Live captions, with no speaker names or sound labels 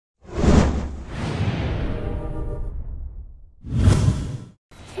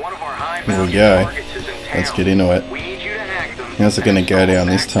Here we go. Let's get into it. How's it going to go down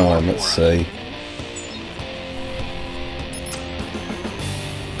this time? Let's see.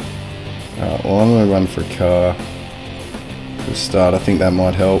 Alright, well I'm going to run for a car. For a start, I think that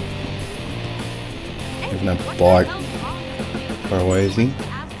might help. Even a bike. Far away is he?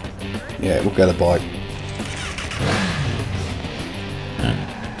 Yeah, we'll go the bike.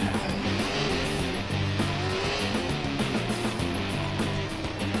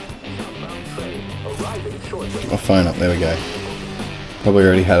 My phone up, there we go. Probably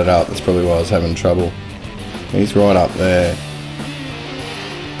already had it up, that's probably why I was having trouble. He's right up there.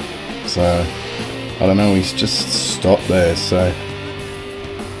 So, I don't know, he's just stopped there, so...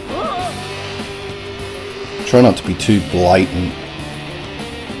 Try not to be too blatant.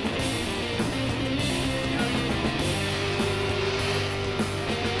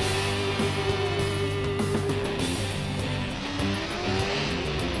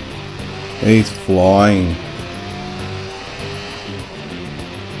 He's flying.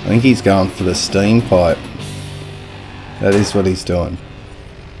 I think he's going for the steam pipe. That is what he's doing.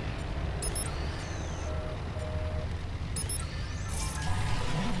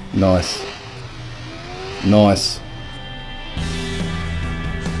 Nice. Nice.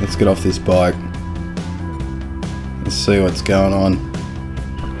 Let's get off this bike. Let's see what's going on.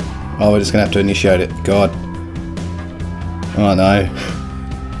 Oh, we're just gonna have to initiate it. God. Oh no.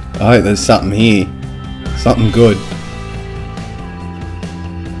 I hope there's something here. Something good.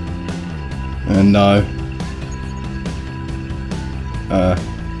 And no.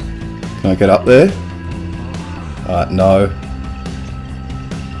 Can I get up there? No.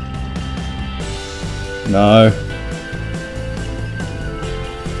 No.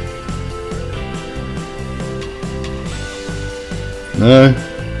 No.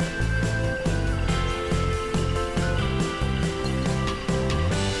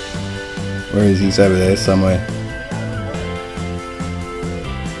 Where is he? He's over there somewhere.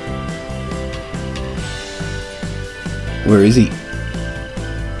 Where is he?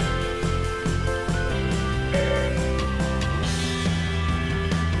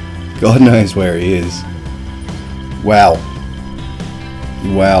 God knows where he is. Wow.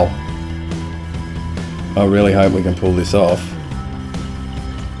 Wow. I really hope we can pull this off.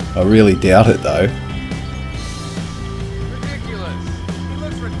 I really doubt it though. Ridiculous. He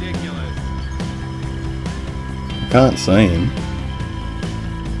looks ridiculous. I can't see him.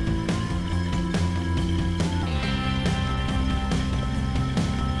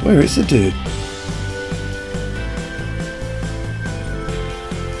 Where is the dude?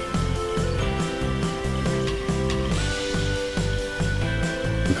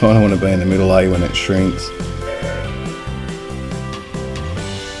 I kind of want to be in the middle A when it shrinks.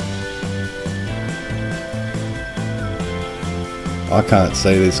 I can't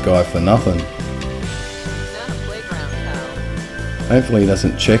see this guy for nothing. Hopefully he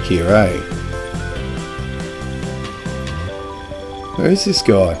doesn't check here, eh? Where is this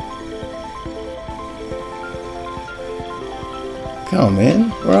guy? Come on,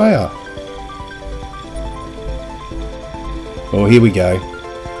 man. Where are ya? Oh, here we go.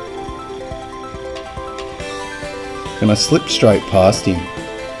 Can I slip straight past him?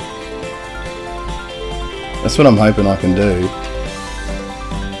 That's what I'm hoping I can do.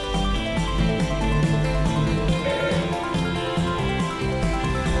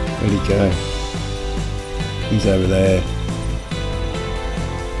 Where'd he go? He's over there.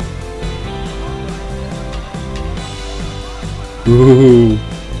 Ooh,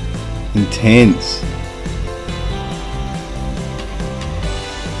 intense.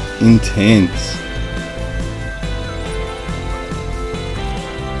 Intense.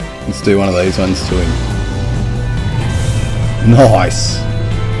 Let's do one of these ones to him. Nice.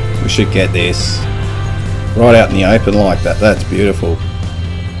 We should get this. Right out in the open like that. That's beautiful.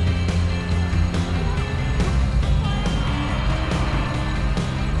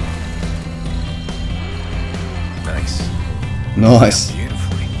 Nice. Nice.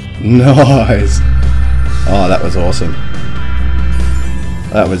 Beautifully. Nice. Oh, that was awesome.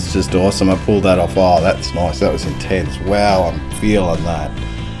 That was just awesome. I pulled that off. Oh, that's nice. That was intense. Wow, I'm feeling that.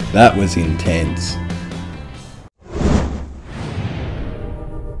 That was intense.